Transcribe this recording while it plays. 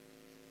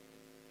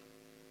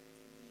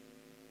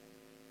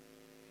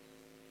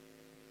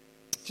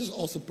Just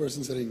ask the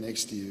person sitting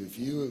next to you, if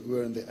you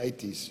were in the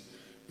 80s,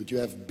 would you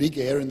have big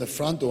hair in the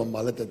front or a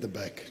mullet at the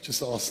back?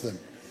 Just ask them.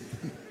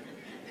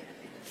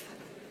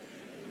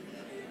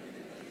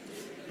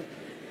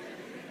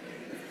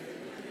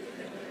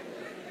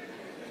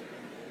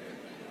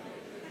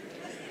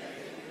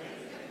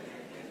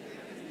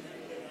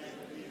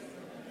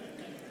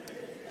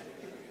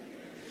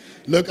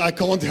 Look, I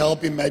can't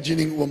help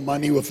imagining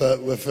Wamani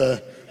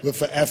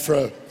with a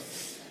afro.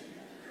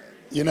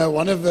 You know,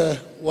 one of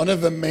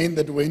the men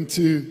that went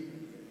to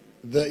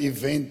the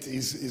event,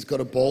 he's got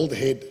a bald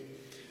head,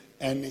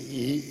 and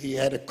he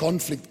had a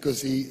conflict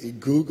because he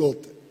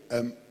Googled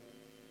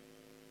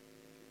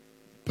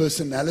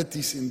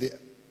personalities in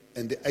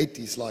the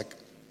 80s, like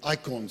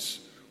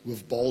icons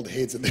with bald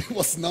heads, and there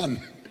was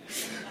none.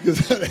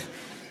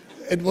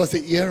 It was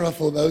the era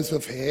for those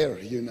with hair,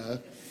 you know.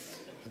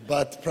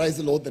 But praise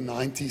the Lord, the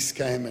 90s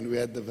came and we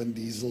had the Vin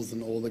Diesels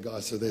and all the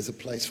guys, so there's a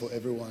place for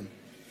everyone.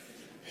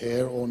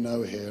 Hair or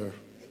no hair.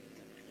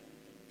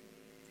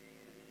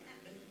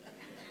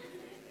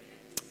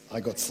 I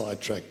got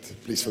sidetracked.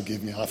 Please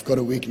forgive me. I've got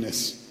a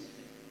weakness.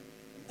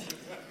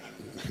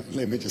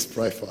 Let me just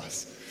pray for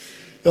us.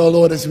 Oh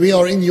Lord, as we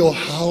are in your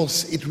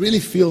house, it really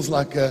feels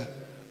like a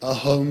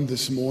home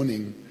this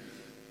morning.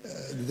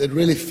 It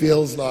really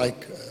feels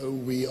like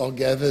we are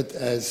gathered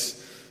as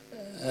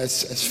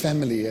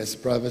family, as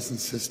brothers and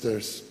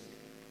sisters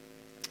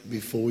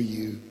before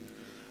you.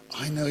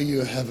 I know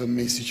you have a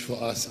message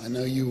for us. I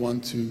know you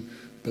want to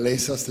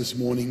bless us this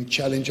morning,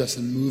 challenge us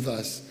and move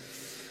us.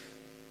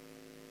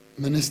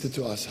 Minister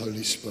to us,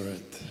 Holy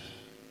Spirit,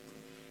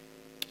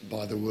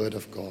 by the word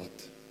of God.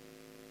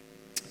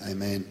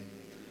 Amen.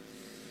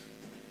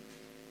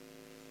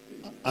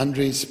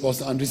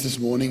 Pastor Andres this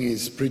morning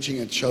is preaching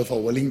at Shofar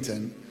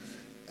Wellington.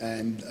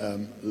 And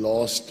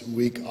last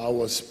week I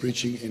was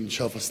preaching in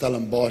Shofar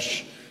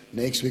Stellenbosch.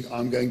 Next week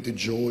I'm going to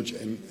George.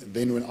 And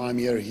then when I'm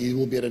here, he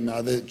will be at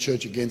another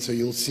church again. So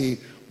you'll see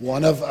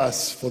one of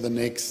us for the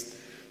next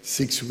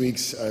 6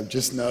 weeks.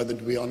 Just know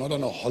that we are not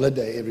on a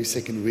holiday every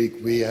second week.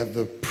 We have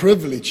the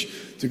privilege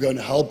to go and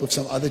help with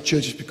some other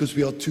churches because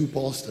we are two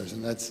pastors.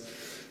 And that's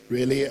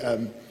really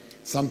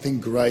something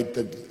great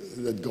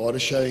that God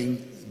is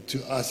showing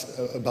to us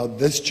about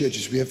this church.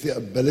 Is we have the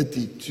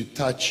ability to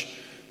touch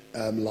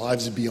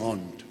lives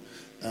beyond.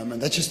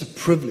 And that's just a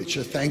privilege.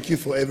 So thank you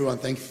for everyone.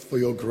 Thank you for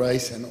your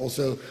grace and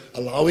also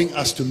allowing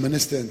us to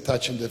minister and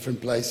touch in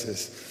different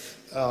places.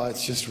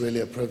 It's just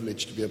really a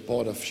privilege to be a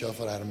part of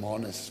Shofar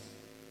Hermanus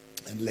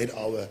and let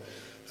our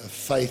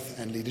faith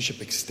and leadership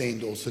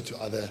extend also to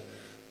other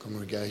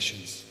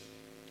congregations.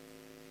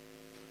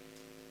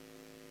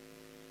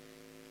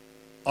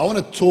 I want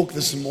to talk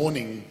this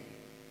morning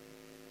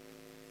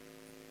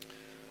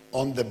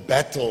on the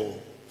battle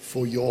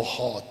for your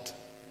heart.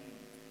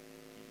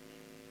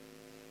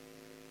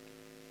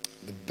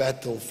 The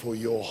battle for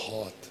your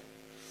heart.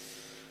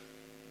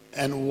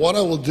 And what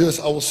I will do is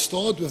I will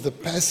start with the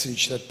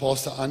passage that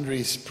Pastor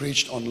Andres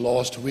preached on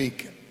last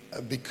week,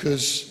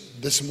 because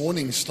this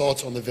morning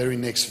starts on the very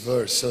next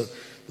verse. So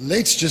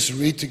let's just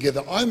read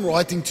together. I'm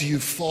writing to you,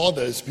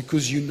 fathers,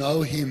 because you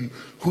know him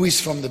who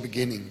is from the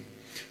beginning.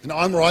 And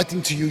I'm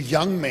writing to you,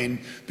 young men,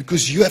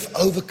 because you have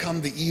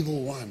overcome the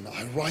evil one.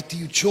 I write to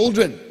you,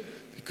 children,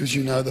 because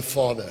you know the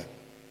Father.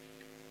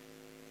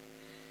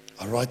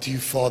 I write to you,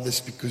 fathers,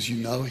 because you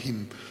know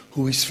him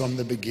who is from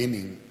the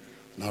beginning.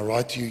 And I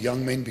write to you,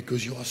 young men,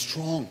 because you are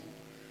strong.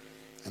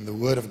 And the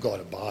word of God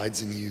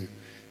abides in you,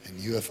 and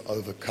you have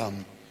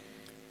overcome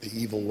the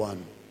evil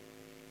one.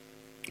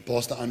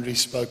 Pastor Andre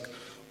spoke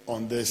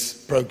on this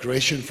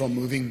progression from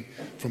moving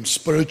from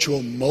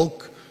spiritual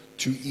milk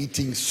to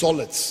eating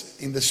solids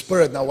in the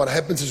spirit. Now what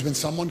happens is when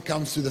someone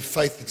comes to the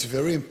faith, it's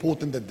very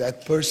important that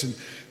that person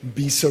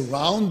be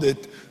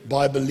surrounded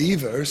by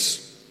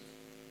believers.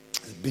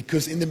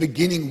 Because in the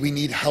beginning we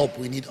need help,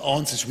 we need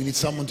answers, we need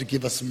someone to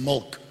give us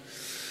milk.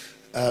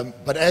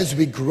 But as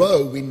we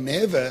grow, we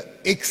never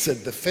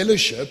exit the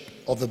fellowship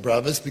of the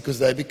brothers because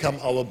they become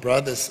our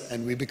brothers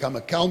and we become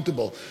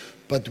accountable.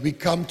 But we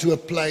come to a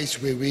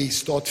place where we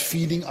start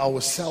feeding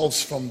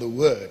ourselves from the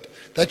word.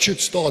 That should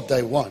start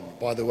day one,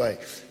 by the way.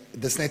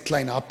 That's not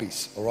klein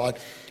happies, all right?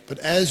 But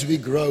as we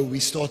grow, we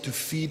start to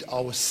feed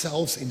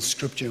ourselves in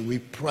Scripture. And we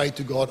pray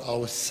to God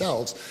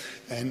ourselves.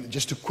 And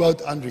just to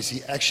quote Andres,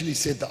 he actually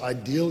said the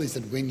ideal is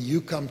that when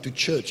you come to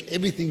church,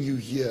 everything you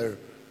hear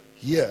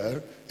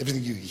here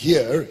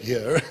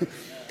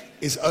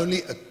is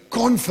only a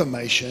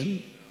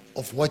confirmation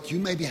of what you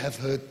maybe have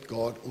heard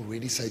God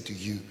already say to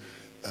you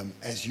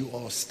as you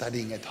are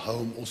studying at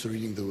home, also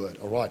reading the Word.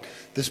 All right,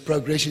 this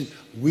progression,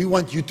 we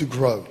want you to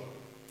grow.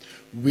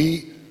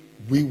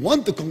 We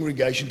want the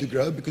congregation to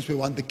grow because we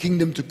want the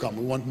kingdom to come.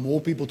 We want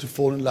more people to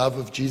fall in love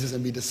with Jesus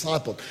and be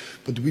discipled.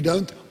 But we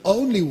don't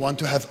only want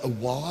to have a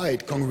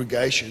wide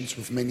congregations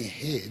with many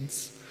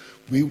heads.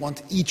 We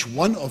want each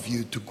one of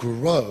you to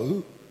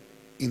grow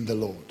in the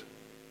Lord.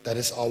 That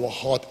is our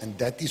heart, and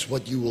that is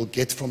what you will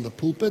get from the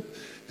pulpit,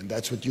 and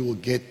that's what you will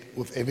get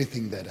with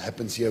everything that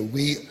happens here.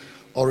 We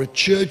are a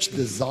church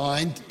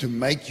designed to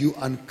make you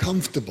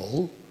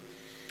uncomfortable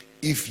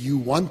if you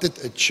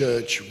wanted a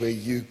church where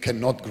you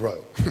cannot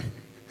grow,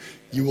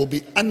 you will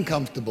be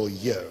uncomfortable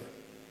here.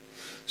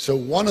 So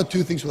one or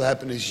two things will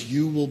happen is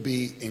you will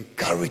be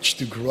encouraged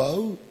to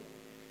grow,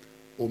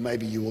 or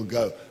maybe you will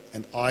go.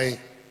 And I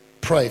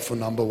pray for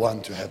number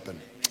one to happen.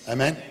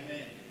 Amen?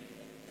 Amen.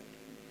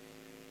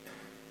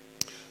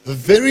 The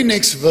very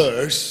next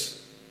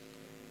verse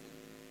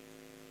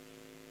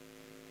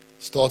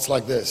starts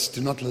like this: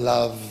 do not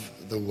love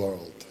the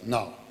world.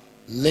 Now,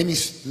 let me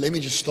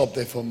just stop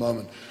there for a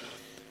moment.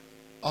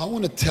 I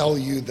want to tell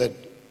you that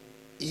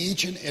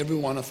each and every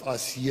one of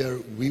us here,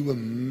 we were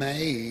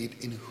made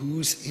in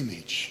whose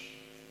image?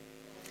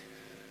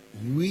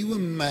 We were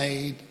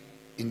made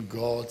in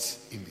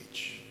God's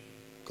image.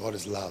 God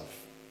is love.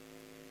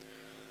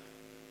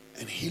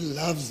 And He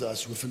loves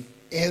us with an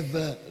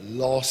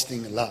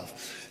everlasting love.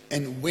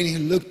 And when He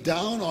looked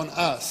down on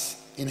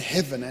us in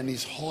heaven and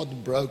His heart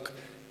broke,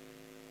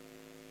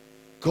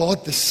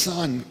 God the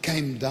Son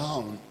came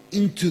down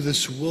into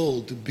this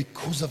world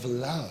because of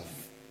love,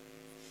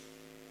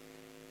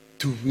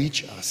 to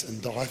reach us and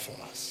die for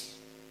us.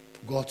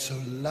 For God so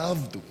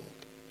loved the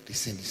world that He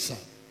sent His Son.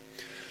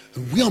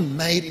 And we are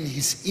made in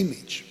His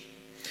image.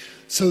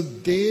 So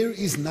there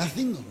is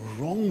nothing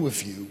wrong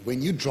with you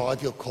when you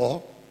drive your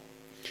car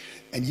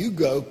and you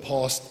go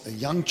past a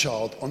young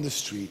child on the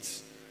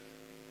streets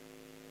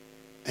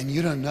and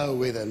you don't know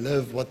where they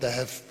live, what they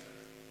have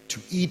to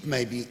eat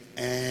maybe,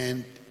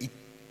 and it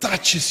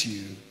touches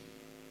you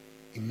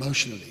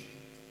emotionally.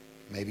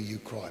 Maybe you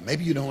cry.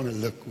 Maybe you don't want to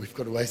look. We've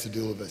got ways to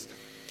deal with this.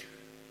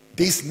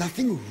 There's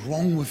nothing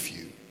wrong with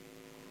you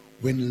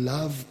when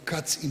love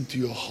cuts into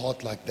your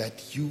heart like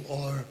that. You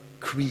are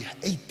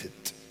created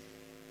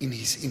in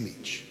His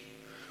image.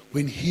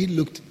 When He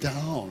looked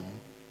down,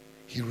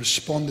 He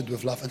responded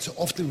with love. And so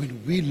often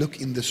when we look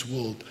in this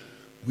world,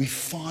 we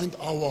find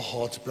our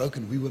hearts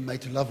broken. We were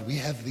made to love. We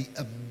have the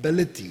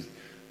ability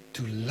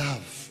to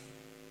love.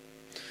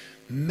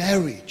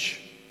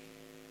 Marriage,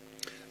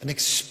 an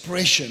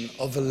expression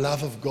of the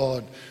love of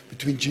God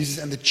between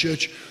Jesus and the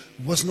church,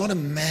 was not a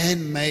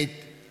man-made,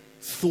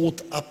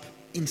 thought-up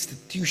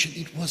institution.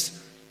 It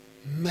was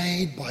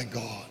made by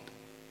God.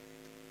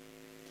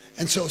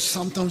 And so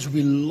sometimes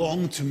we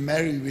long to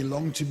marry, we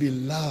long to be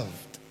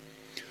loved.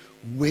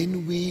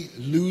 When we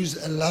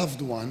lose a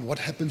loved one, what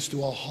happens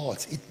to our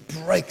hearts? It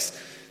breaks.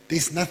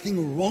 There's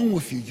nothing wrong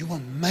with you. You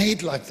are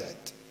made like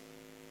that,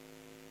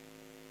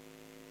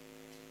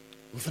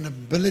 with an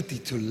ability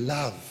to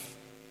love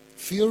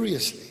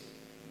furiously.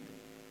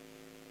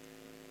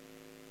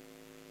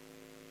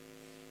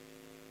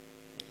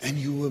 And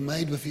you were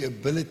made with the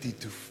ability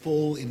to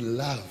fall in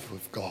love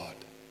with God,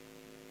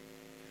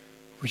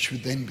 which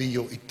would then be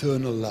your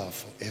eternal love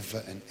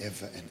forever and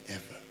ever and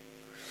ever.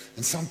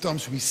 And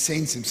sometimes we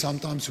sense Him.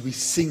 Sometimes we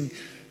sing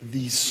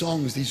these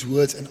songs, these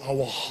words, and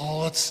our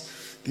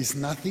hearts, there's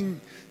nothing,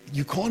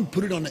 you can't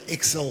put it on an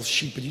Excel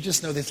sheet, but you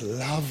just know there's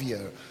love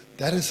here.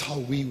 That is how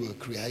we were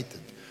created.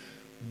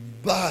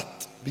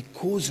 But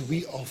because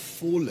we are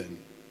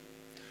fallen,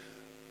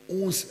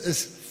 ons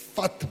is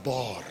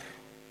vatbaar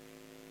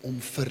om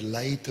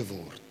verlei te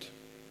word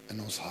in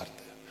ons harte.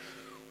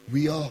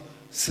 We are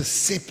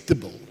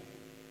susceptible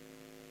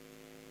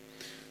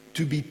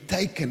to be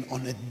taken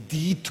on a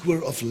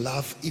detour of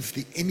love if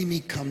the enemy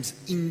comes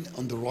in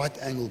on the right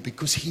angle,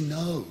 because he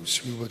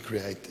knows we were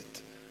created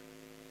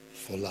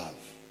for love.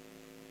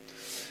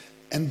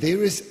 And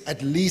there is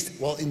at least,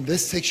 well, in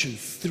this section,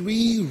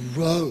 3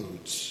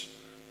 roads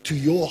to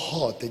your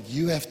heart that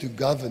you have to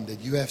govern, that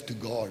you have to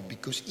guard,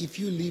 because if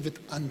you leave it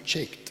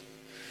unchecked,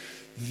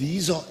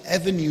 these are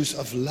avenues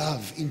of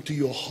love into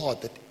your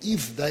heart that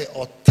if they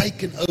are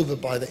taken over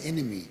by the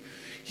enemy,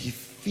 he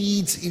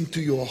feeds into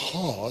your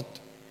heart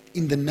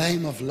in the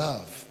name of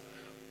love,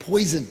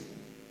 poison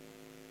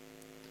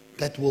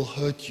that will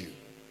hurt you.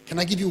 Can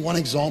I give you one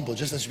example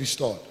just as we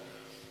start?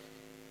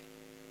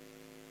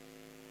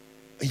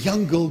 A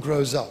young girl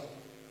grows up.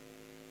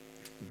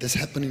 This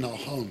happened in our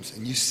homes,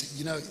 and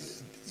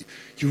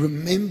you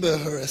remember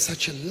her as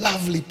such a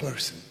lovely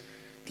person.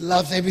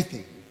 Loves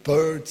everything.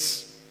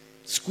 Birds,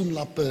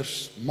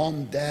 schoenlappers,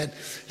 mom, dad,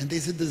 and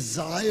there's a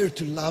desire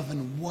to love,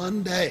 and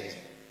one day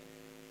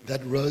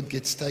that road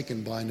gets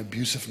taken by an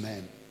abusive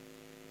man.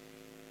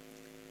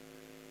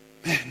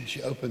 Man,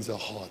 she opens her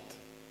heart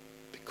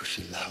because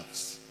she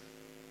loves,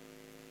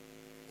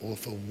 or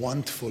for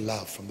want for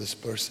love from this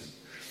person.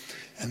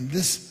 And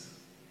this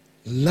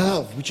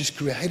love, which is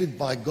created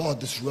by God,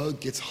 this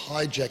road gets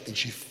hijacked and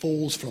she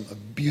falls from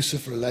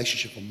abusive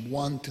relationship from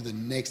one to the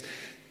next.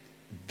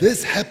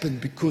 This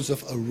happened because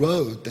of a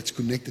road that's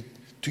connected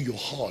to your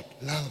heart,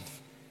 love.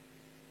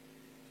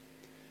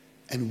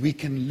 And we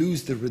can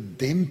lose the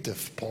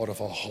redemptive part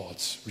of our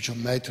hearts, which are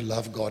made to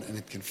love God, and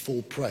it can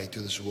fall prey to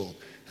this world.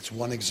 That's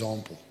one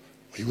example.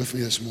 Are you with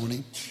me this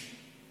morning?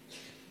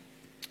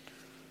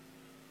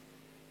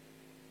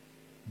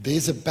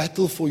 There's a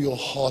battle for your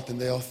heart, and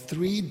there are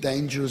 3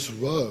 dangerous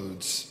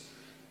roads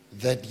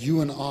that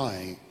you and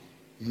I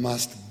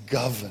must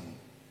govern.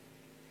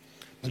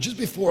 Now, just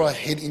before I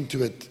head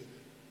into it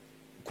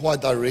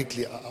quite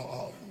directly,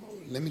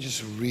 let me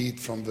just read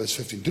from verse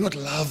 15. Do not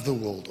love the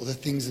world or the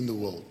things in the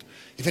world.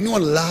 If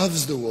anyone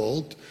loves the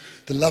world,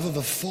 the love of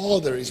a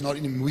father is not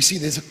in him. We see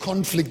there's a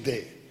conflict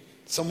there.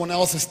 Someone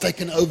else has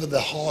taken over the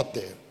heart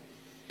there.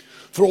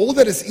 For all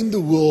that is in the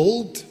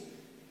world,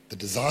 the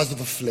desires of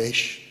the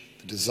flesh,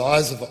 the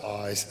desires of the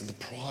eyes, and the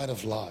pride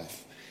of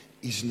life,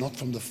 is not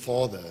from the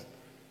Father,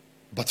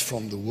 but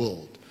from the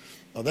world.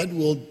 Now that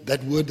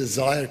word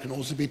desire can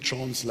also be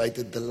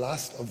translated the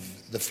lust of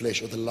the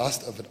flesh or the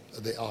lust of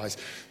the eyes.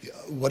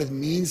 What it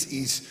means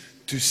is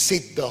to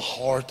set the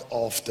heart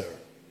after.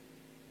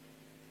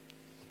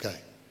 Okay.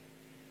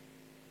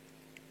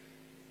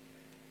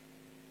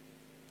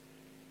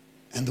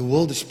 And the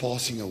world is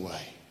passing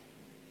away,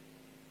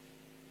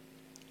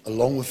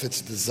 along with its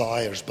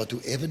desires, but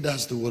whoever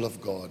does the will of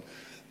God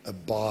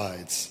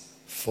abides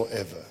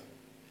forever.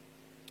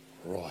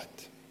 Right.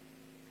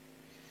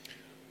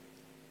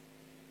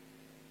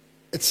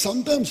 It's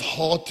sometimes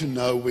hard to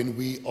know when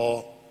we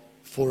are,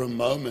 for a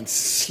moment,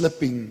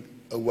 slipping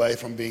away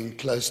from being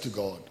close to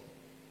God.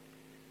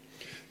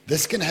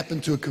 This can happen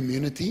to a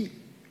community.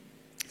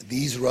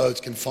 These roads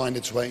can find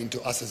its way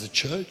into us as a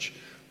church,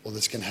 or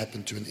this can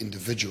happen to an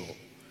individual.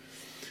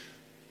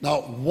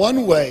 Now,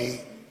 one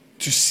way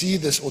to see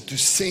this or to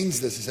sense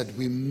this is that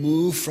we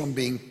move from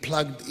being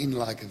plugged in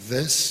like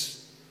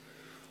this,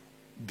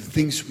 the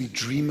things we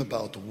dream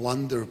about,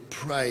 wonder,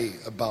 pray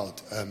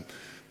about,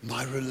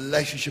 my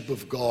relationship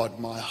with God,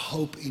 my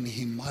hope in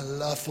Him, my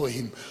love for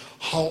Him,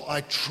 how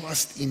I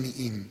trust in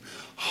Him,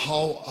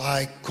 how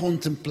I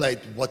contemplate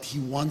what He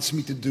wants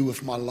me to do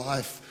with my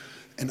life,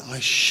 and I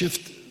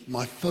shift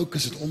my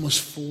focus. It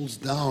almost falls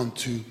down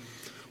to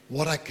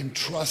what I can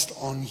trust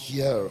on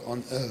here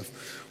on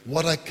earth,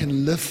 what I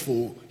can live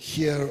for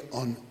here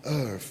on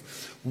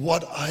earth,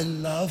 what I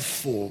love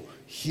for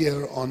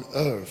here on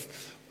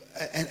earth.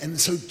 And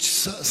so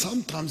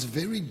sometimes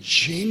very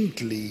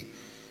gently,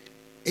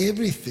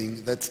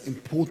 everything that's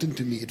important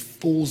to me, it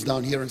falls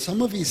down here. And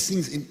some of these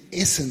things in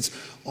essence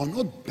are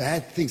not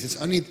bad things.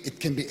 It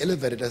can be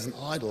elevated as an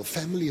idol.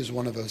 Family is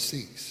one of those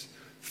things.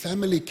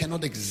 Family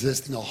cannot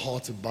exist in our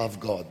hearts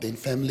above God. Then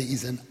family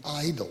is an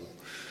idol.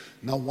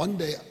 Now one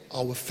day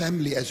our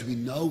family as we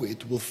know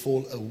it will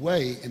fall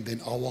away, and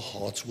then our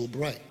hearts will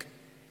break.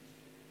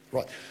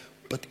 Right.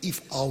 But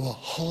if our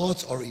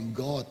hearts are in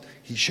God,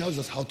 He shows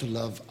us how to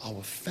love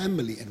our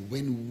family. And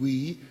when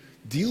we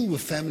deal with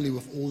family,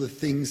 with all the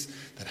things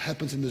that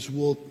happens in this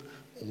world,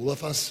 all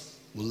of us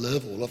will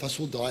live, all of us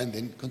will die, and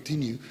then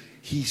continue.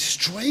 He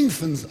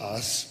strengthens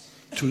us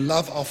to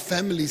love our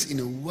families in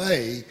a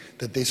way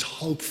that there's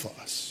hope for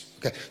us.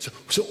 Okay,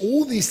 so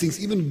all these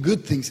things, even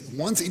good things,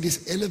 once it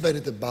is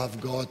elevated above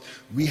God,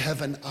 we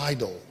have an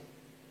idol.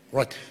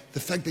 Right? The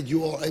fact that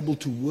you are able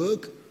to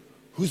work,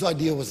 whose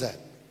idea was that?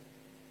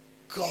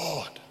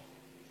 God.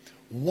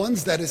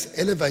 Once that is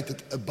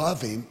elevated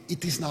above Him,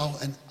 it is now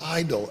an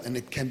idol, and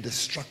it can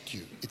destruct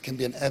you. It can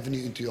be an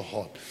avenue into your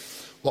heart.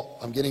 Well,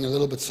 I'm getting a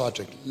little bit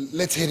sidetracked.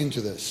 Let's head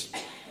into this.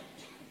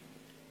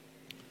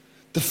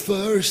 The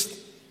first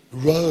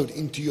road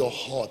into your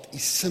heart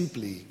is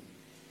simply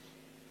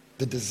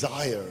the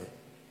desire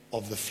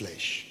of the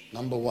flesh.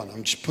 Number one,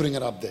 I'm just putting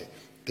it up there.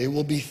 There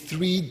will be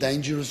 3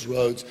 dangerous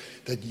roads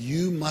that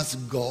you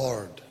must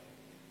guard.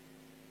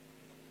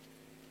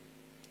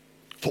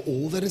 For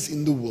all that is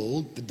in the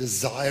world, the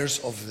desires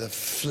of the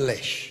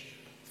flesh.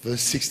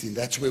 Verse 16,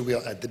 that's where we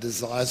are at, the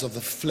desires of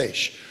the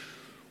flesh.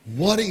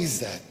 What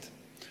is that?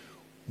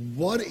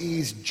 What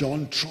is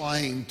John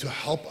trying to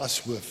help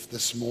us with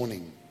this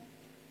morning?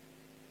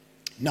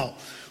 Now,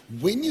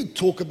 when you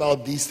talk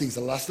about these things,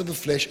 the lust of the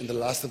flesh and the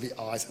lust of the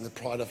eyes and the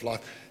pride of life,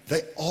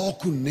 they are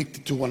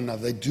connected to one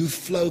another. They do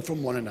flow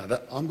from one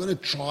another. I'm going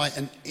to try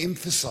and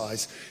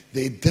emphasize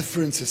their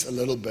differences a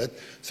little bit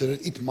so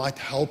that it might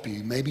help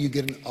you. Maybe you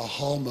get an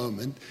aha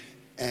moment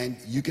and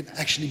you can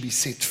actually be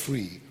set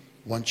free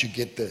once you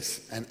get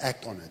this and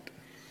act on it.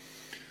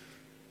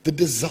 The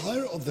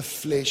desire of the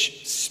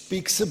flesh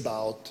speaks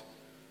about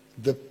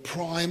the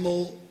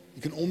primal,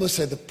 you can almost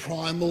say the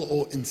primal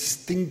or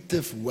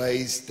instinctive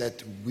ways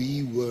that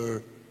we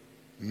were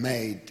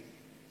made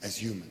as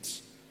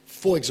humans.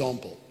 For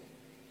example,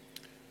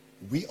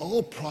 we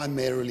are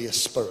primarily a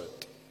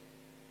spirit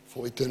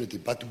for eternity,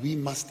 but we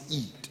must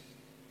eat.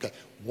 Okay.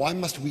 Why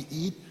must we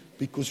eat?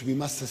 Because we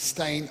must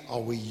sustain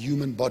our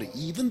human body.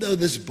 Even though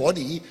this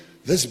body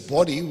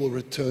will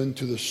return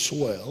to the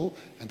soil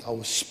and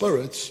our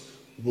spirits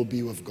will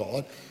be with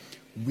God,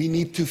 we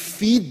need to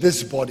feed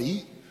this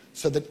body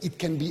so that it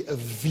can be a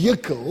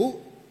vehicle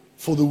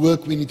for the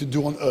work we need to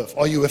do on earth.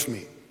 Are you with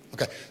me?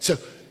 Okay, so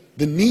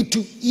the need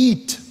to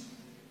eat,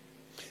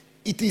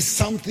 it is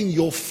something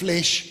your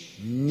flesh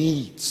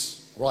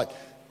needs, right?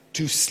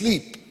 To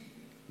sleep,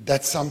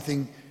 that's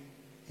something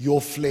your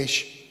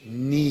flesh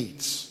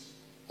needs,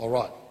 all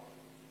right?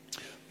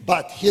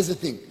 But here's the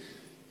thing,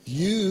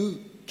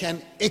 you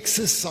can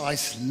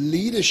exercise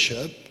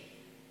leadership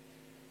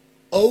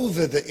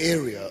over the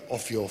area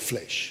of your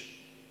flesh.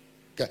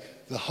 Okay.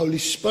 The Holy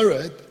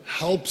Spirit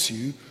helps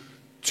you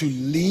to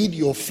lead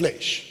your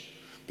flesh.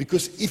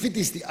 Because if it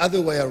is the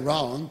other way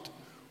around,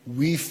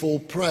 we fall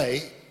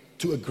prey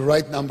to a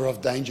great number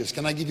of dangers.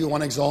 Can I give you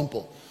one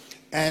example?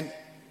 And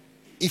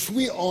if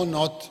we are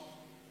not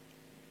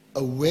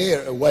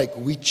awake,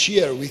 we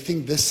cheer, we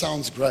think this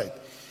sounds great.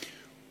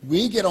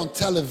 We get on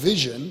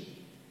television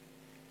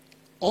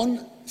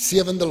on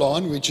Seven the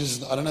Line, which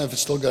is, I don't know if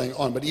it's still going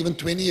on, but even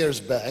 20 years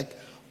back,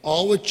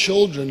 our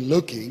children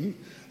looking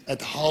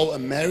at how a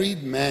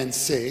married man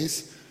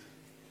says,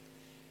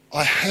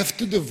 I have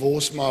to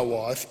divorce my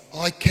wife.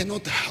 I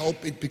cannot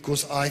help it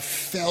because I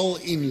fell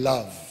in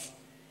love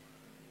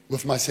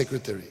with my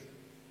secretary.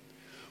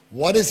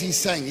 What is he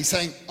saying? He's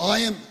saying, I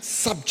am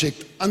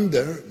subject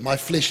under my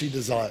fleshly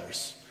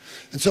desires.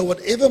 And so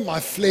whatever my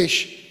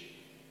flesh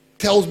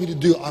tells me to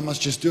do, I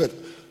must just do it.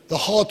 The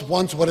heart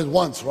wants what it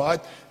wants,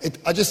 right?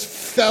 I just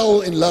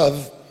fell in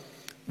love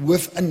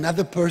with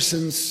another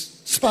person's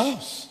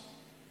spouse.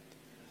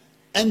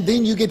 And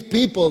then you get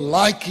people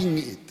liking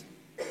it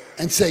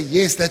and say,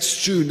 yes,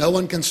 that's true. No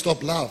one can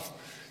stop love.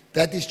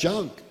 That is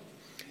junk.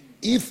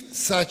 If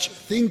such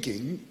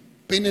thinking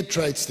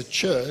penetrates the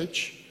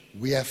church,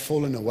 we have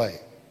fallen away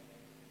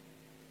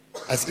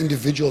as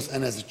individuals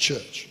and as a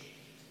church.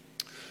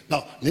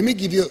 Now, let me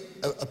give you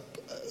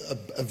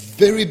a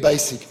very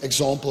basic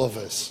example of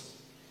this.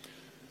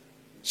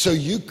 So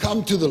you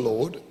come to the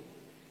Lord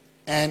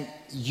and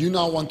you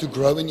now want to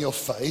grow in your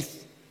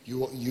faith,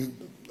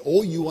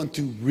 or you want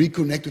to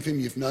reconnect with Him.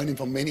 You've known Him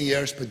for many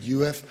years, but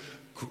you've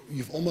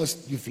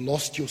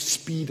lost your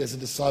speed as a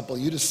disciple.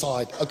 You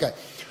decide, okay,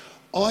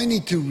 I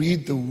need to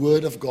read the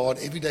Word of God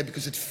every day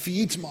because it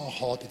feeds my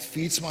heart, it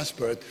feeds my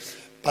spirit.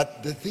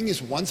 But the thing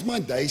is, once my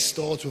day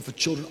starts with the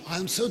children,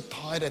 I'm so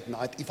tired at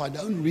night. If I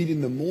don't read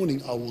in the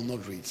morning, I will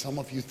not read. Some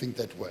of you think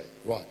that way,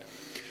 right?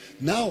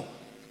 Now,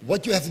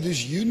 what you have to do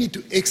is you need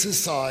to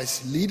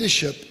exercise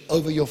leadership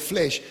over your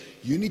flesh.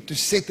 You need to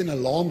set an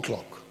alarm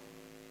clock,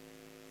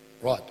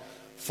 right,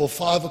 for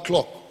 5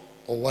 o'clock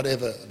or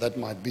whatever that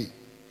might be.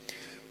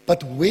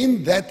 But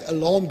when that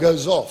alarm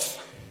goes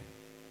off,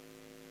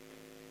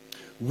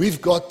 we've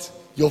got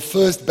your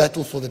first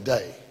battle for the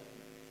day.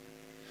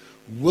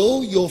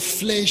 Will your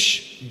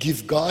flesh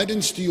give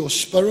guidance to your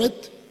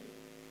spirit,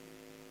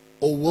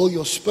 or will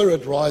your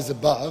spirit rise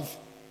above?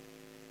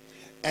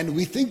 And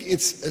we think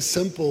it's a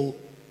simple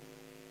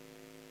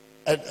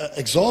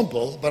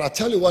example, but I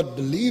tell you what,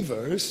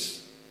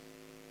 believers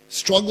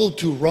struggle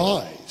to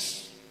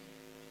rise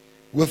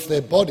with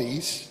their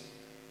bodies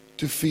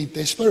to feed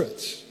their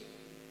spirits.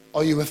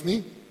 Are you with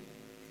me?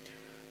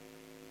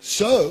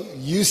 So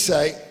you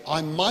say,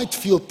 I might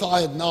feel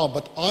tired now,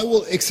 but I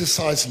will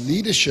exercise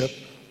leadership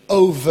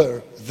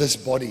over this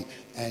body.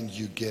 And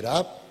you get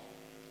up,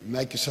 you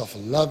make yourself a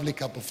lovely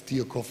cup of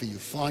tea or coffee, you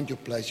find your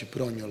place, you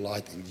put on your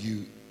light, and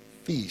you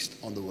feast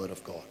on the Word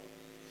of God.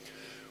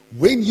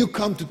 When you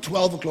come to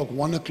 12 o'clock,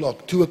 1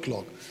 o'clock, 2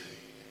 o'clock,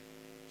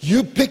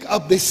 you pick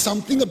up, there's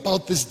something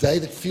about this day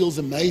that feels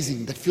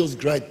amazing, that feels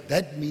great.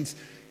 That means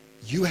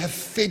you have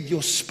fed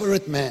your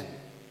spirit man.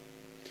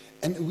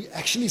 And we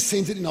actually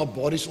sense it in our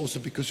bodies also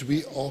because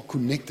we are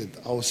connected.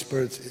 Our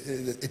spirits,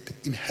 it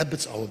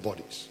inhabits our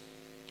bodies.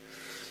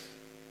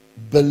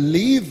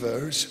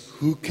 Believers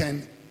who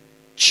can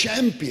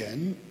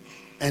champion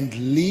and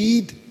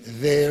lead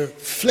their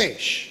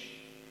flesh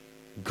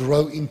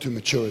grow into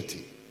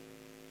maturity.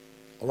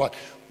 All right.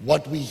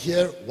 What we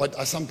hear, what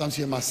I sometimes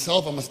hear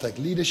myself, I must take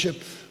leadership.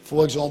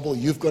 For example,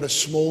 you've got a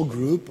small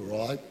group,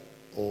 right,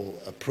 or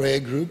a prayer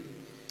group,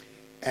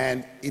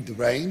 and it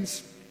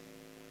rains.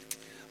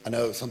 I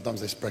know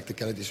sometimes there's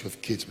practicalities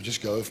with kids, but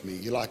just go with me.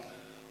 You're like,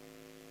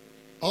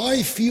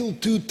 I feel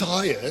too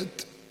tired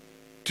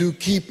to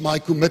keep my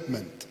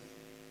commitment.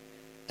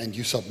 And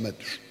you submit.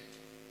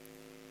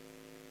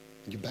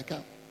 And you back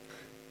up.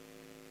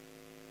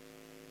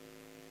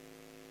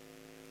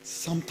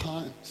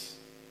 Sometimes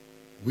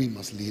we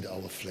must lead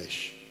our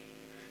flesh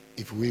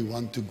if we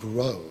want to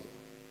grow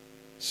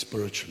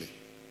spiritually.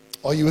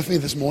 Are you with me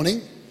this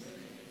morning?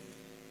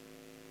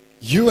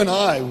 You and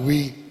I,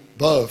 we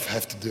both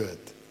have to do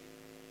it.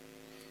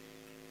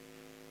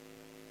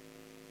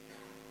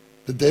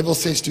 The devil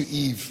says to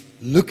Eve,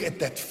 look at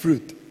that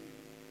fruit.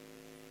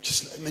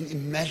 Just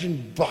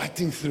imagine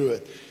biting through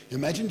it.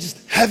 Imagine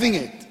just having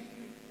it.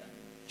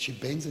 She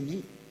bends a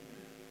knee.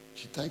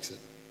 She takes it.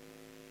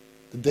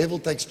 The devil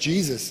takes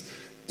Jesus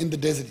in the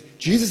desert.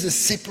 Jesus is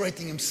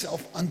separating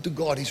himself unto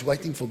God. He's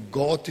waiting for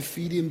God to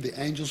feed him. The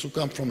angels will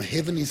come. From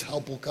heaven his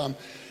help will come.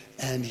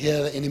 And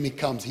here the enemy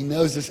comes. He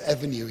knows this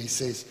avenue. He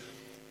says,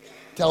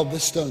 tell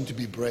this stone to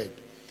be bread.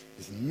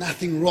 There's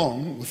nothing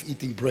wrong with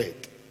eating bread.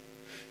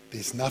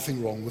 There's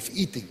nothing wrong with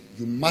eating.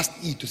 You must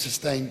eat to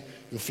sustain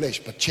your flesh.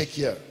 But check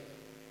here.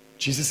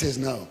 Jesus says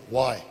no.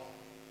 Why?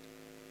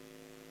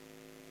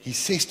 He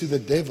says to the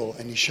devil,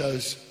 and he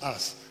shows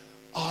us,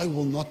 I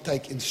will not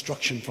take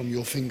instruction from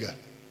your finger.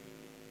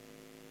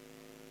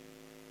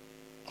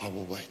 I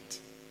will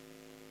wait.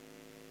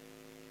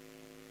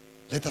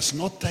 Let us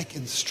not take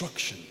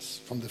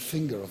instructions from the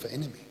finger of the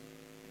enemy.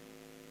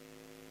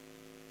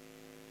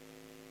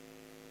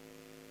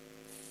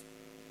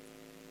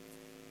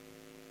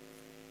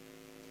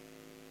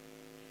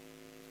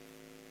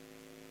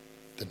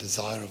 the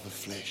desire of the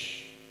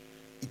flesh.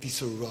 It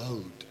is a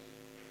road.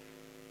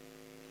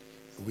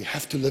 We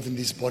have to live in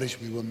these bodies.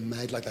 We were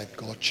made like that.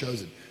 God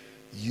chose it.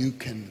 You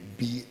can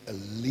be a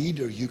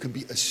leader. You can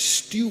be a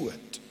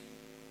steward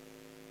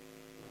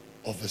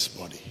of this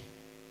body.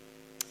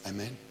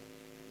 Amen.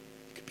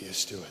 You can be a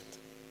steward.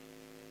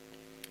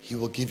 He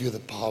will give you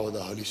the power.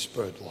 The Holy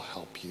Spirit will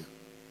help you.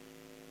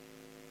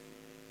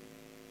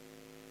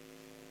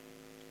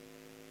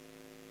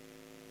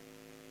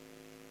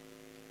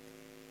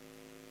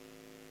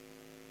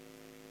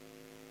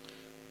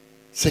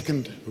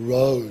 Second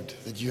road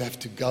that you have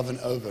to govern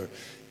over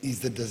is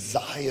the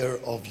desire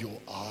of your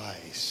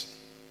eyes.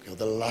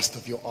 The lust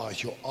of your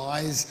eyes. Your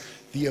eyes,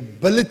 the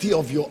ability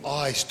of your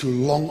eyes to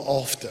long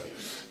after.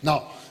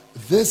 Now,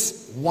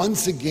 this,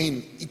 once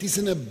again, it is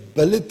an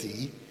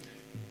ability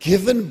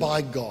given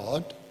by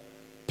God,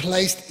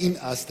 placed in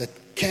us, that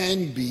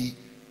can be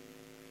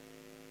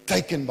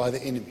taken by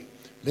the enemy.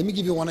 Let me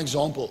give you one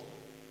example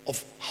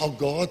of how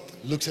God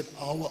looks at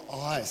our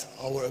eyes,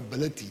 our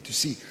ability to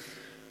see.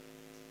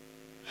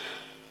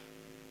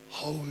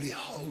 Holy,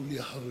 holy,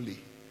 holy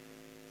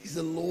is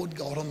the Lord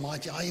God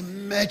Almighty. I'm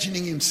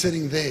imagining him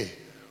sitting there,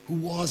 who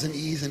was and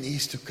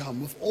is to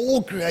come. With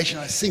all creation,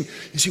 I sing.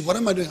 You see, what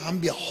am I doing? I'm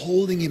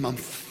beholding him. I'm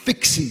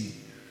fixing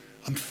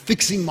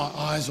my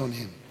eyes on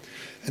him.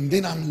 And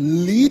then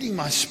I'm leading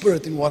my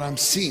spirit in what I'm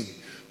seeing.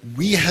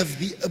 We have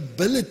the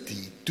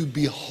ability to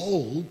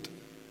behold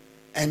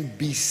and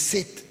be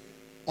set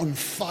on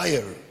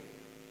fire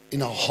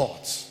in our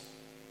hearts.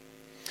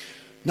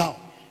 Now,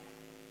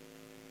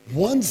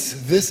 once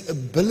this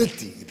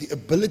ability, the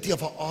ability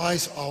of our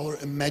eyes, our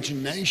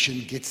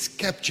imagination gets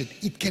captured,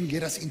 it can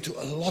get us into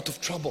a lot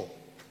of trouble.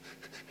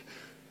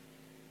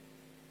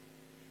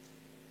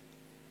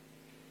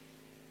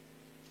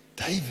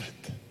 David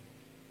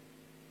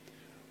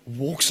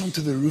walks onto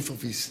the roof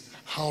of his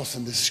house,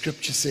 and the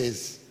scripture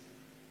says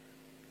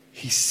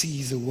he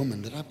sees a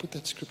woman. Did I put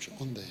that scripture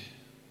on there?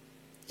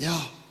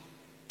 Yeah.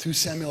 2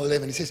 Samuel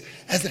 11. He says,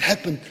 as it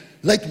happened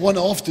late one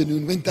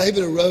afternoon, when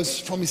David arose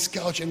from his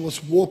couch and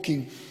was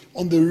walking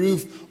on the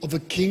roof of a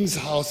king's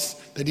house,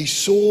 that he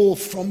saw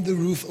from the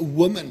roof a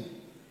woman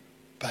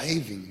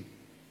bathing,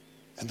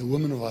 and the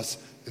woman was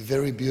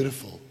very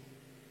beautiful.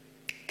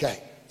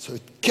 Okay, so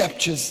it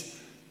captures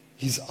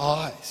his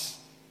eyes.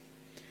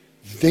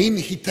 Then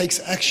he takes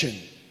action,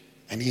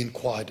 and he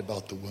inquired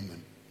about the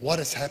woman. What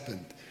has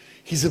happened?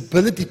 His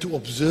ability to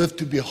observe,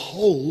 to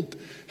behold,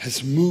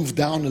 has moved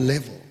down a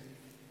level.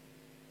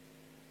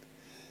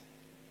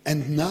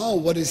 And now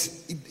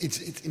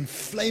it's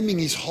inflaming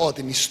his heart,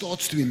 and he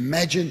starts to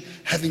imagine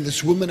having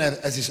this woman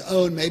as his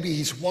own, maybe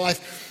his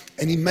wife,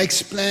 and he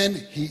makes plan,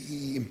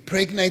 he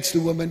impregnates the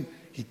woman,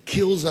 he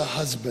kills her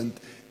husband,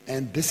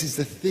 and this is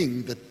the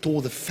thing that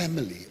tore the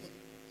family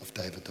of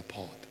David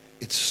apart.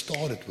 It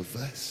started with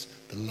this,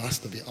 the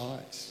lust of the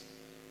eyes.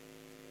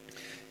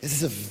 This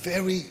is a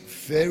very,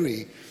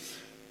 very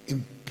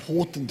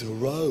important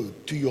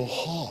road to your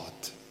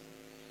heart,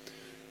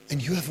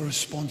 and you have a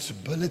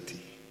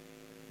responsibility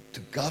to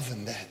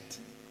govern that.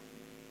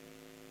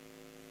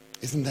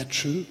 Isn't that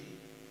true?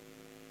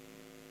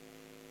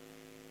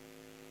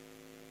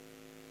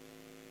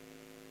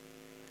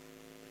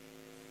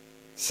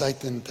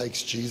 Satan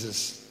takes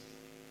Jesus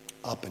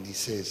up and he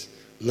says,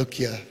 look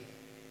here.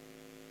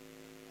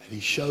 And he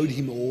showed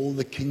him all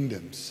the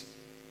kingdoms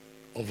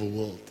of the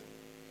world.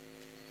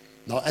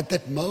 Now at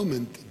that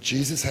moment,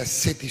 Jesus has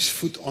set his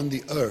foot on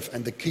the earth,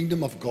 and the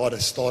kingdom of God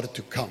has started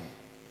to come.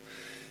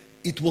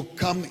 It will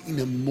come in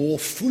a more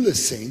fuller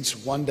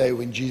sense one day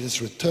when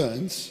Jesus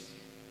returns,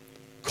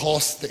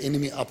 casts the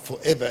enemy up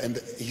forever, and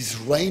his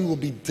reign will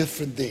be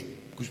different then,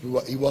 because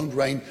he won't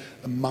reign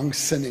among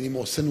sin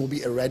anymore. Sin will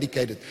be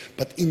eradicated.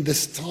 But in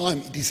this time,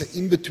 it is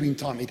an in-between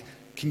time.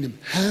 Kingdom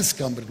has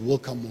come, but it will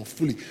come more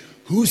fully.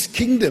 Whose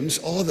kingdoms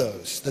are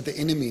those that the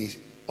enemy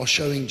are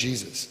showing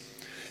Jesus?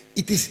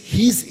 It is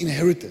his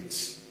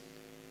inheritance.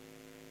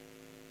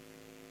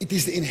 It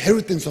is the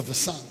inheritance of the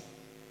Son.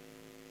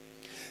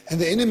 And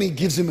the enemy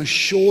gives him a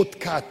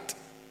shortcut.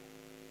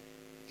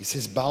 He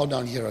says, bow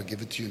down here, I'll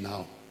give it to you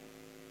now.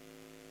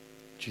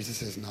 Jesus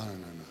says, no.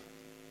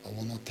 I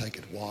will not take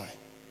it. Why?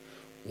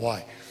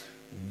 Why?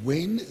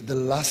 When the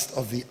lust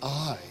of the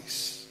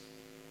eyes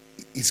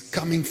is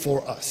coming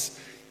for us,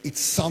 it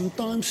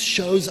sometimes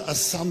shows us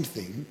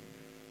something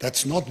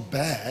that's not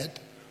bad,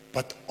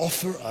 but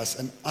offer us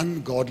an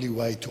ungodly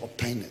way to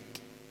obtain it.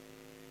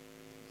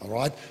 All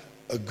right?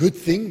 A good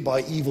thing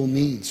by evil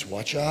means.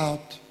 Watch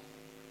out.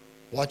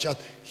 Watch out.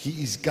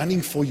 He is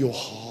gunning for your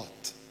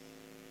heart.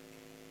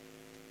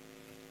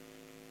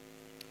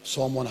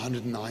 Psalm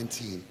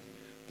 119,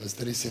 verse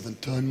 37.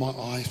 Turn my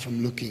eyes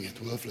from looking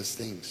at worthless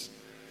things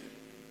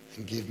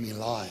and give me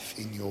life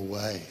in your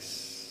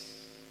ways.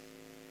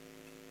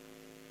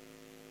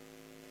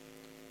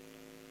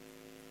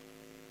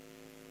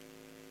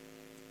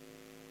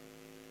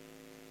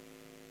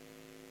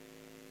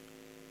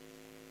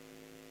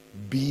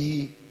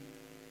 Be,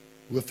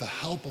 with the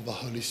help of the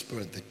Holy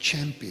Spirit, the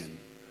champion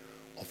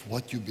of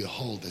what you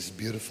behold as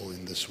beautiful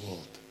in this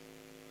world.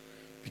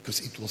 because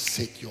it will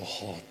set your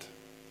heart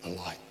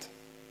alight.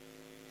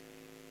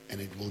 And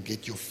it will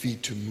get your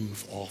feet to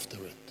move after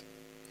it.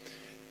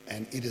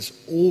 And it is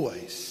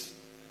always,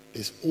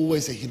 there's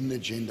always a hidden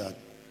agenda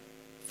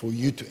for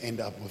you to end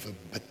up with a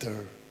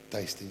bitter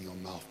taste in your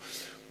mouth.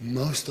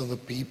 Most of the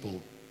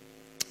people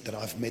that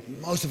I've met,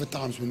 most of the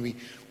times when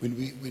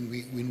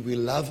we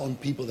love on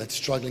people that's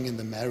struggling in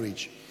the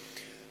marriage,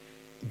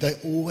 they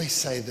always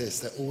say this.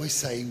 They always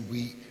say,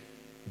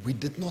 we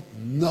did not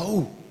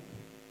know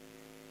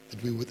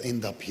that we would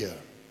end up here.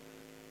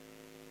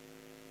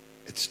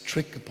 It's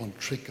trick upon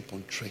trick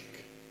upon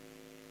trick.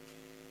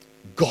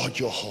 Guard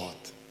your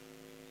heart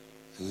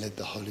and let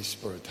the Holy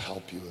Spirit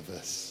help you with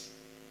this.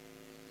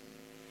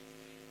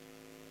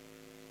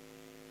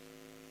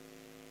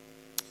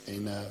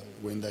 And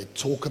when they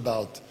talk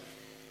about,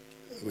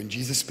 when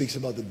Jesus speaks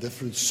about the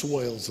different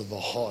soils of the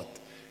heart,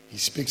 he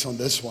speaks on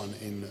this one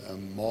in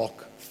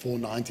Mark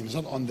 4:19. It's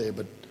not on there,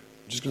 but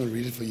I'm just going to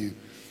read it for you.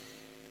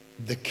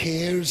 The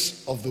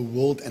cares of the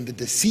world and the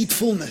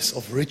deceitfulness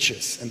of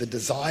riches and the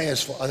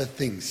desires for other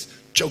things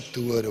choke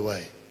the word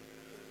away.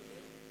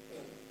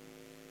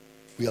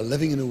 We are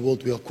living in a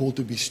world we are called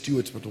to be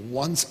stewards, but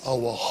once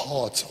our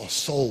hearts are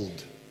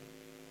sold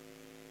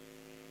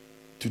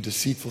to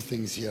deceitful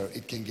things here,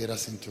 it can get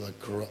us into a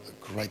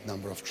great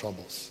number of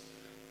troubles.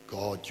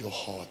 Guard your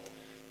heart.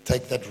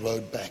 Take that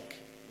road back.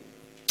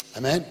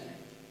 Amen?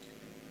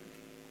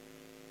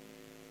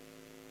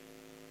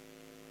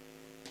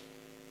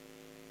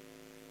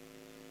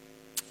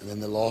 And then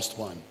the last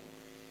one,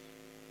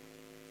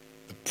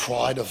 the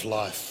pride of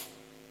life.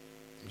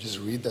 Just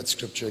read that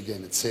scripture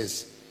again. It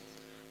says,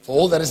 for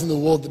all that is in the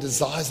world, the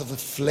desires of the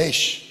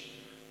flesh,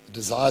 the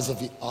desires of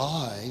the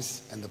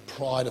eyes, and the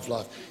pride of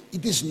life,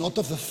 it is not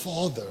of the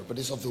Father, but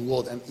is of the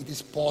world, and it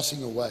is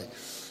passing away.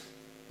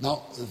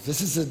 Now,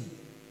 this is a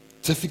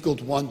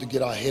difficult one to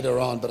get our head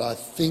around, but I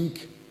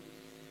think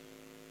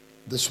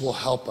this will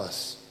help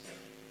us.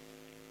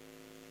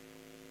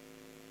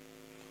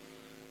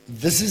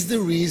 This is the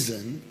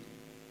reason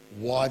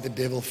why the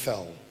devil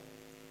fell.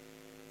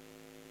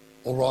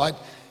 All right?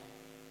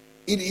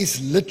 It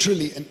is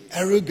literally an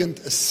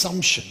arrogant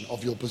assumption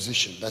of your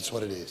position. That's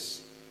what it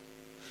is.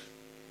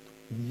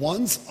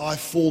 Once I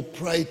fall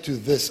prey to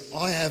this,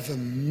 I have a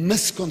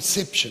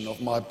misconception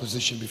of my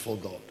position before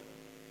God.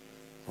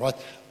 Right?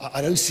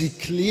 I don't see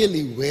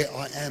clearly where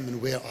I am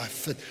and where I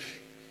fit.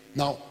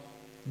 Now,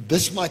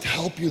 this might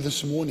help you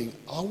this morning.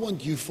 I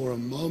want you for a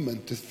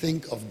moment to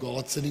think of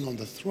God sitting on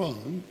the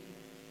throne,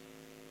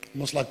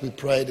 almost like we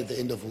prayed at the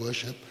end of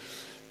worship,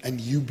 and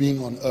you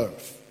being on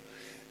earth.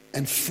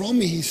 And from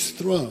his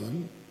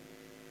throne,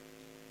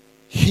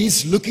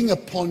 he's looking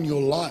upon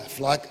your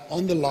life, like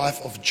on the life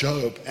of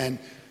Job, and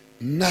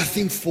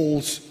nothing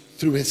falls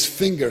through his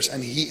fingers,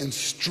 and he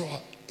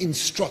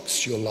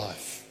instructs your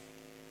life.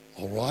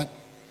 All right?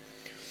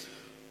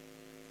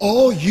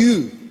 Are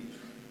you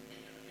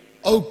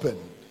open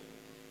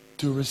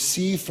to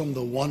receive from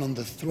the one on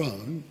the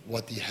throne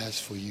what he has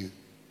for you?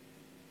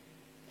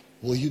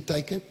 Will you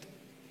take it?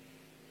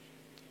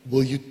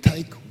 Will you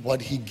take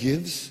what he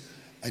gives?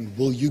 And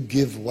will you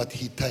give what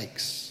he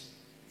takes?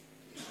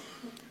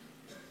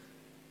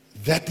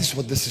 That is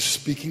what this is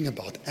speaking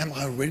about. Am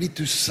I ready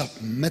to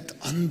submit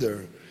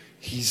under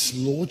his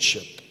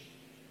lordship?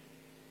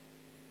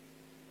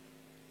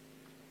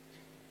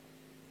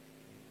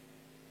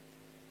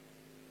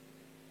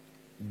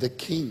 The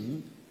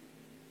king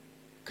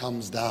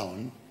comes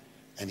down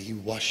and he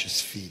washes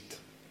feet,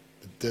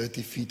 the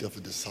dirty feet of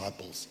the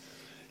disciples.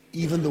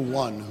 Even the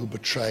one who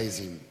betrays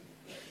him,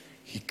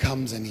 he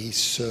comes and he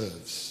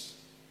serves.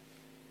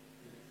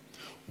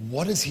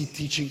 What is he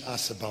teaching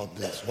us about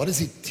this? What is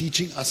he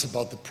teaching us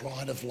about the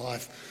pride of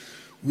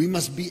life? We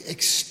must be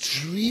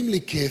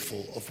extremely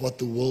careful of what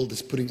the world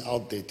is putting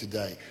out there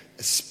today,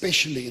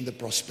 especially in the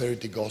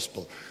prosperity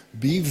gospel.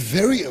 Be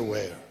very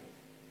aware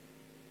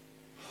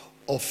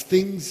of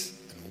things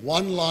and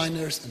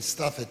one-liners and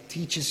stuff that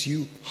teaches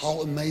you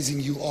how amazing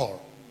you are.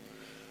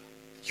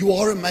 You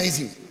are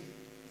amazing.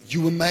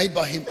 You were made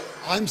by him.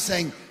 I'm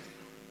saying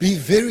be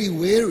very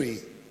wary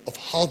of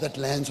how that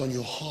lands on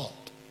your heart.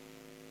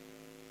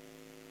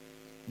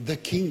 The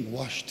king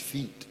washed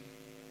feet.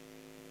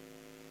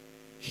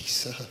 He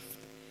served.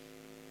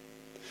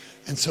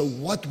 And so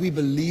what we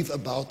believe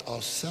about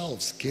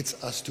ourselves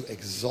gets us to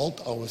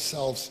exalt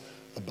ourselves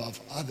above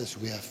others.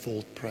 We have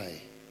fallen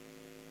prey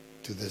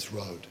to this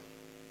road.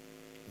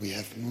 We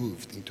have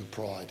moved into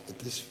pride.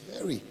 It is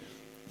very,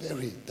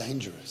 very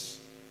dangerous.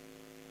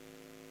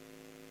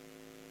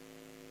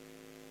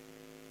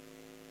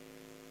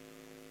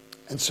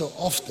 And so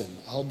often,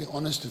 I'll be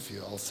honest with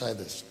you, I'll say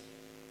this.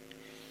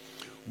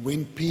 When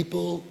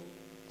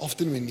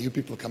new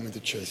people come into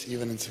church,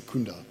 even in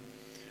Secunda,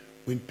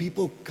 when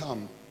people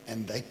come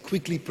and they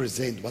quickly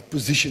present what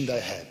position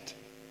they had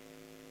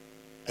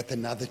at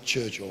another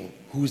church or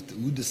who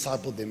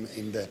discipled them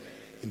in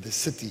the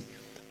city,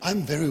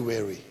 I'm very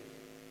wary.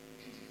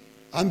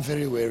 I'm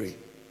very wary.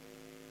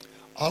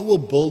 I will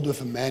build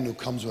with a man who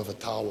comes with a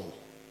towel,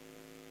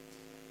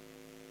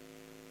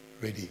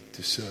 ready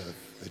to serve.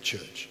 the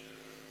church.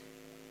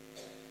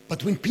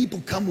 But when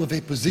people come with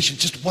their position,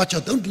 just watch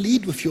out. Don't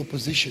lead with your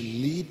position.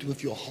 Lead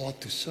with your heart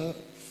to serve.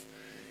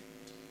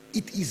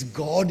 It is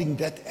guarding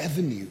that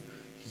avenue.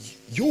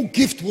 Your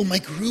gift will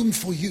make room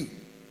for you.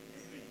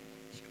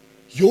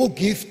 Your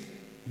gift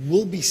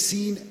will be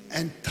seen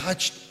and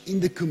touched in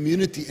the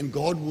community, and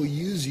God will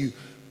use you.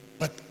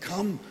 But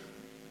come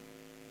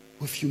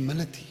with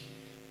humility.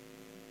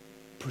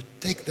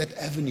 Protect that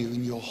avenue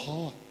in your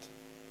heart.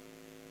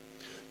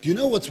 Do you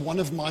know what's one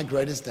of my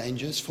greatest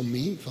dangers for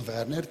me, for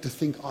Werner, to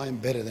think I am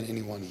better than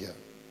anyone here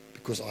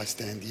because I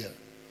stand here?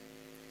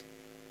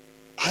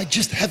 I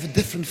just have a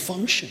different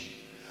function.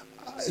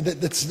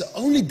 That's the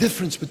only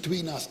difference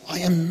between us. I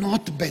am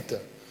not better.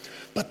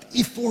 But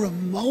if for a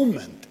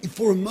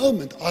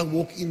moment I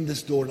walk in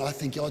this door and I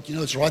think, oh, you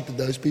know, it's right that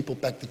those people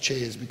pack the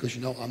chairs because,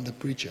 you know, I'm the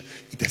preacher,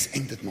 it has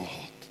entered my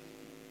heart.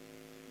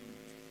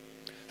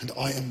 And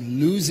I am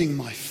losing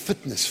my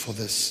fitness for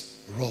this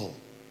role,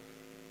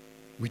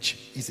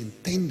 which is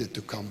intended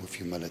to come with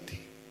humility.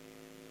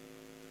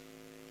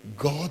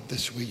 God,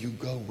 this where you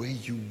go, where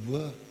you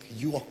work.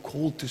 You are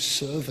called to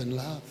serve and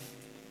love.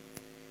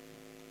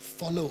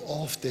 Follow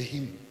after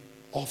him,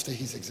 after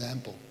his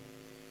example.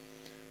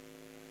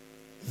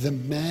 The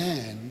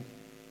man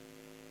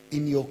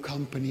in your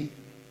company,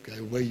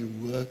 okay, where you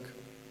work,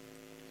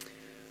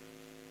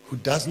 who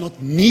does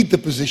not need the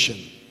position,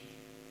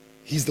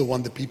 he's the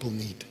one that people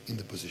need in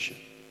the position,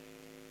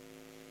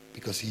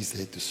 because he's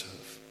there to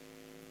serve.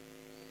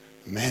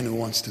 A man who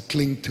wants to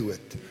cling to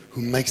it,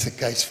 who makes a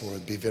case for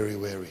it, be very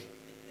wary.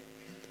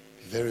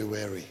 Be very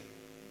wary.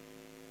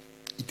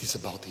 It is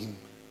about him.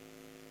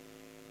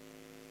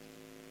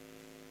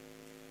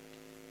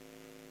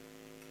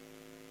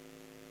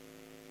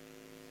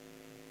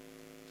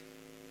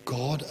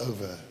 Guard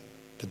over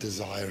the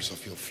desires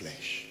of your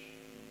flesh.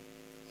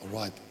 All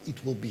right,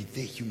 it will be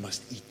there. You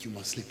must eat, you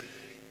must sleep.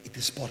 It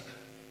is part.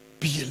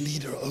 Be a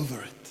leader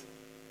over it.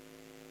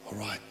 All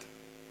right.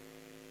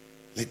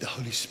 Let the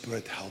Holy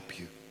Spirit help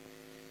you.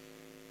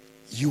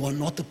 You are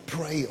not a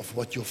prey of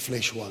what your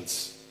flesh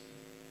wants.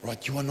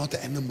 Right? You are not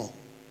an animal.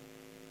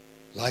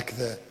 Like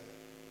the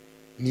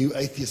new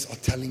atheists are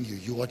telling you,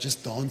 you are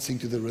just dancing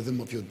to the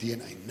rhythm of your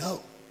DNA.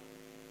 No.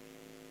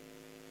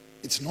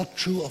 It's not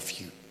true of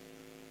you.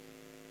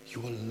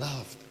 You are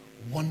loved,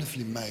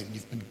 wonderfully made, and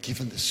you've been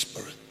given the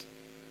Spirit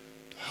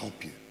to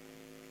help you.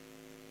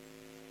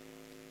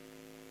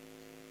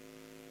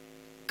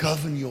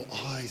 Govern your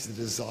eyes, the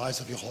desires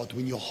of your heart.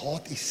 When your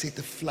heart is set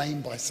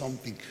aflame by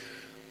something,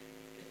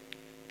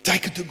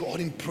 take it to God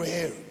in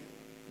prayer.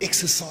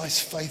 Exercise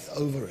faith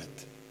over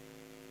it.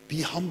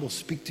 Be humble.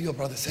 Speak to your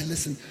brother. Say,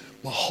 listen,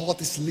 my heart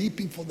is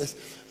leaping for this,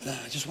 and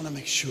I just want to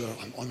make sure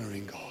I'm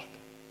honoring God.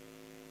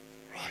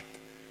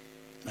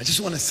 I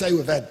just want to say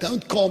with that,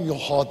 don't calm your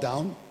heart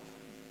down.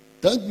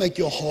 Don't make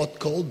your heart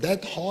cold.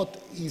 That heart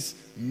is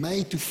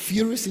made to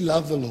furiously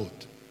love the Lord,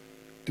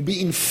 to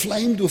be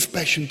inflamed with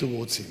passion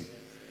towards him.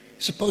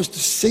 You're supposed to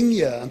sing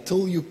here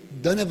until you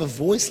don't have a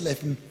voice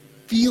left and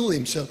feel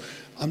him. So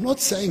I'm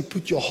not saying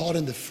put your heart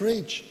in the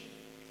fridge.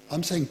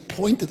 I'm saying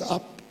point it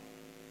up.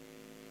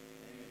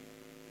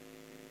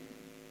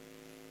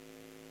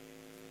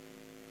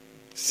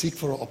 Seek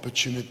for an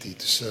opportunity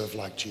to serve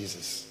like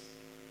Jesus.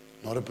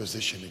 Not a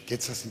position. It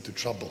gets us into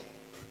trouble.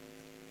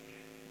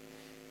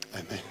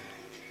 Amen.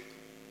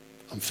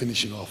 I'm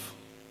finishing off.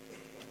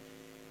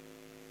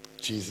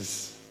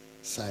 Jesus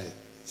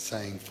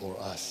saying for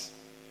us,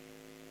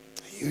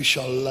 you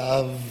shall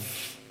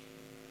love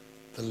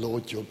the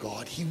Lord your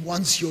God. He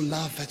wants your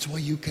love. That's why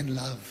you can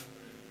love.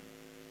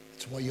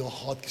 That's why your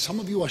heart. Some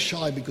of you are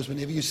shy because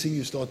whenever you sing,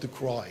 you start to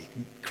cry.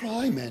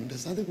 Cry, man.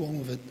 There's nothing wrong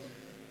with it.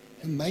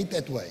 You're made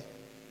that way.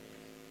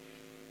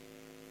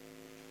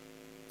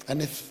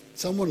 And if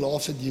someone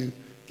laughs at you,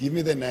 give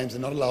me their names.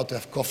 They're not allowed to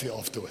have coffee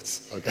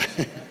afterwards.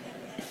 Okay?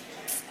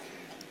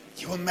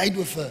 You are made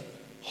with a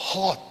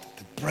heart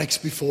that breaks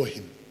before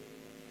him,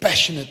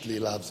 passionately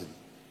loves him.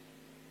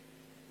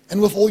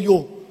 And with all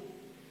your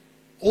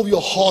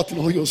heart and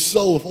all your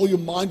soul, with all your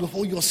mind, with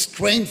all your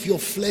strength, your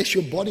flesh,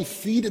 your body,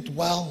 feed it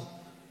well.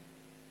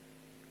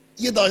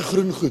 Eet daai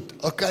groen goed,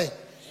 okay?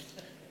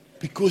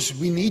 Because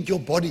we need your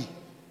body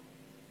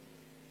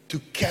to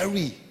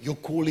carry your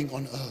calling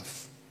on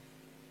earth.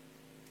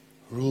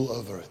 Rule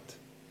over it.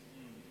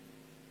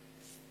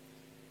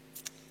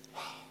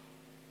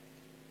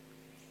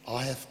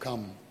 I have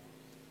come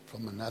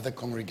from another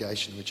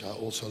congregation which I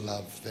also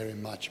love very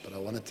much, but I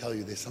want to tell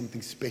you there's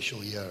something special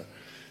here.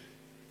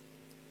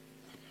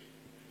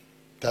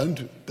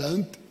 Don't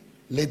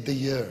let the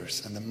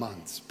years and the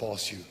months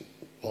pass you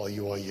while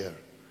you are here.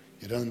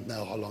 You don't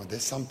know how long.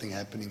 There's something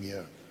happening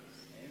here.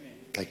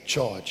 Take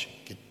charge,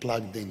 get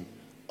plugged in,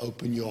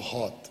 open your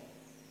heart.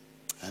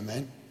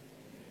 Amen.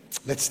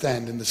 Let's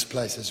stand in this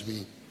place as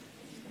we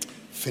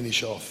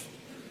finish off.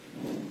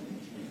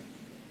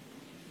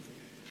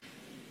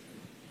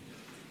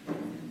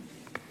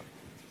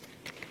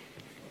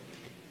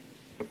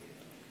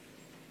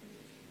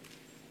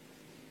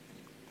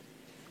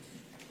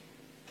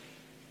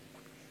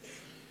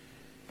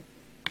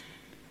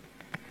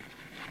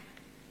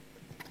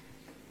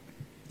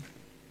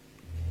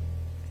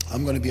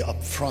 I'm going to be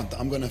up front.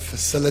 I'm going to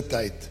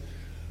facilitate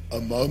a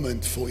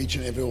moment for each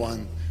and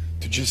everyone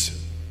to just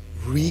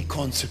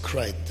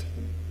reconsecrate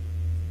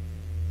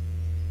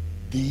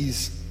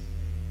these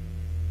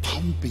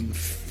pumping,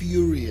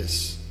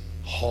 furious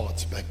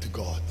hearts back to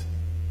God.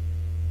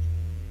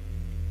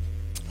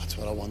 That's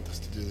what I want us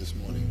to do this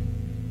morning.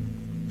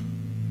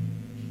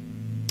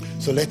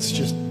 So let's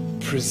just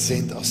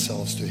present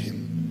ourselves to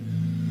Him.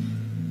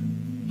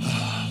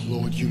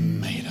 Lord, you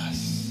made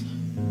us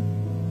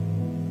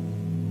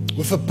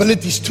with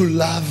abilities to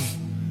love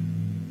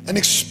and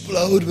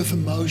explode with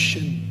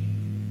emotion.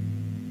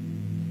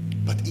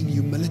 But in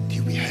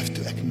humility, we have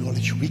to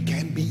acknowledge we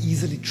can be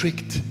easily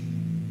tricked.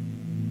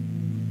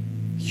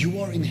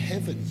 You are in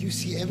heaven. You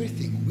see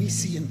everything. We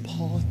see in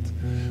part.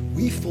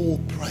 We fall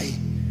prey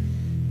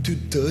to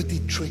dirty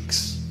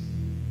tricks.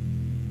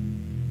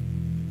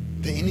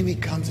 The enemy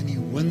comes and he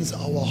wins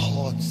our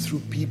hearts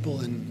through people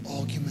and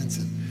arguments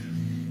and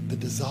the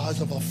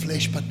desires of our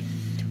flesh. But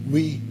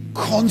we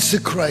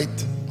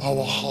consecrate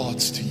our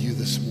hearts to you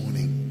this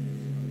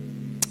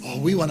morning. Oh,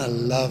 we want to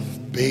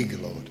love big,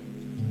 Lord.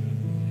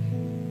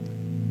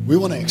 We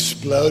want to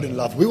explode in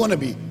love. We want to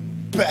be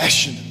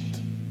passionate.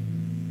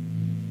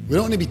 We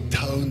don't want to be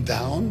toned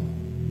down.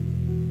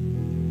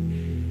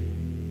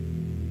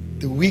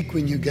 The week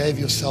when you gave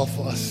yourself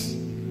for us,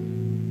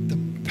 the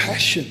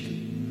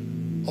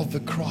passion of the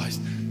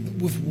Christ,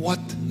 with what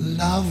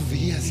love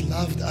He has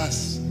loved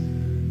us.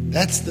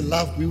 That's the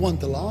love we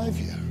want alive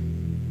here.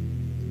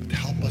 But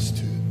help us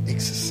to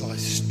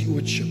exercise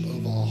stewardship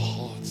over our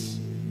hearts.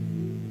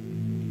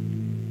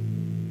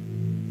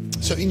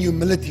 So in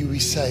humility we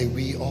say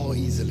we are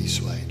easily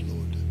swayed,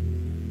 Lord.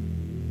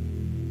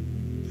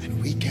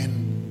 And we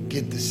can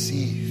get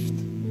deceived.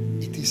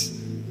 There's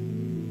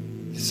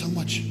so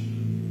much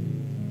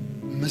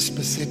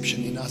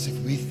misperception in us if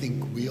we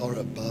think we are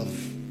above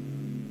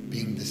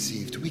being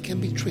deceived. We can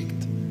be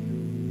tricked.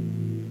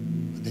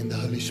 But then the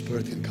Holy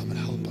Spirit can come and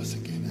help us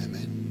again.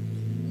 Amen.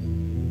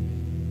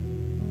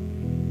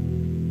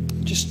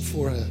 Just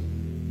for a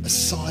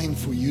sign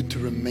for you to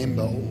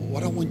remember,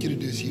 what I want you to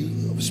do is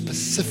you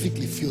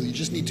specifically feel you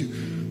just need to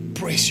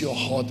press your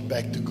heart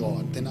back to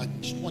God. Then I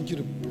just want you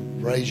to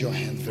raise your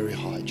hand very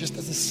high, just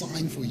as a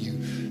sign for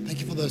you. Thank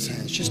you for those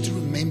hands. Just to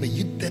remember,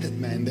 you did it,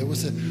 man.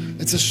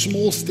 It's a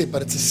small step,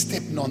 but it's a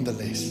step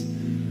nonetheless.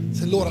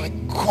 Say, Lord, I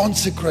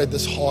consecrate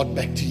this heart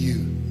back to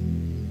you.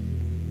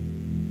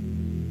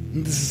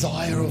 The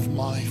desire of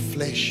my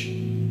flesh,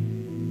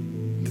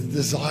 the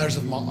desires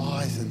of my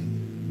eyes,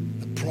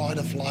 and the pride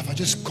of life. I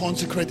just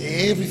consecrate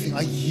everything.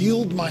 I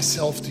yield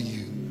myself to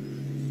you.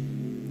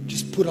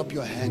 Just put up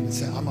your hand and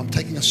say, I'm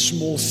taking a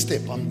small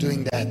step. I'm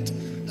doing that.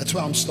 That's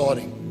where I'm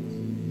starting.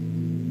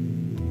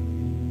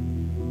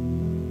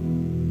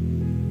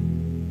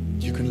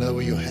 You can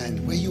lower your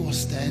hand. Where you are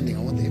standing, I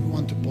want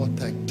everyone to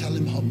partake. Tell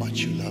Him how much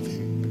you love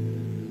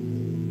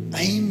Him.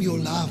 Aim your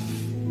love.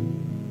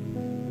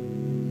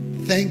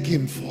 Thank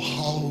Him for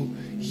how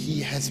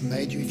He has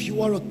made you. If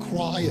you are a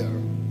crier,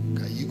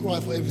 okay, you cry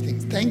for everything,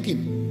 thank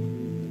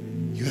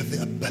Him. You have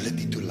the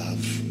ability to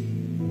love.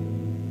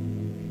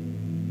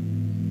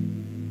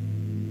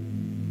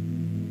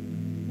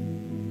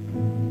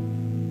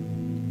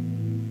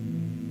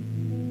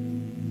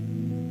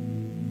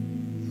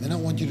 Then I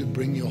want you to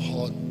bring your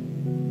heart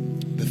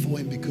before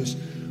Him,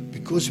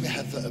 because we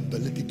have the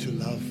ability to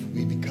love,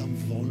 we become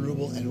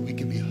vulnerable and we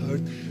can be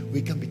hurt,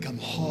 we can become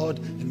hard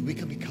and we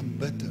can become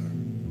bitter.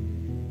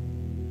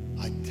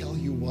 I tell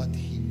you what,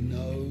 He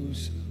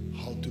knows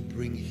how to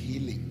bring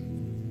healing,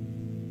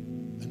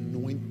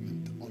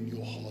 anointment on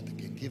your heart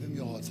again. Give Him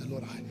your heart. Say,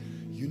 Lord,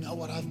 you know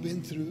what I've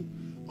been through.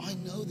 I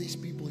know there's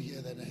people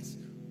here that has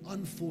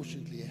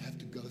unfortunately have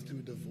to go through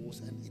a divorce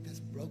and it has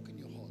broken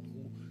your heart,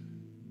 or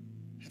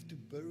have to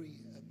bury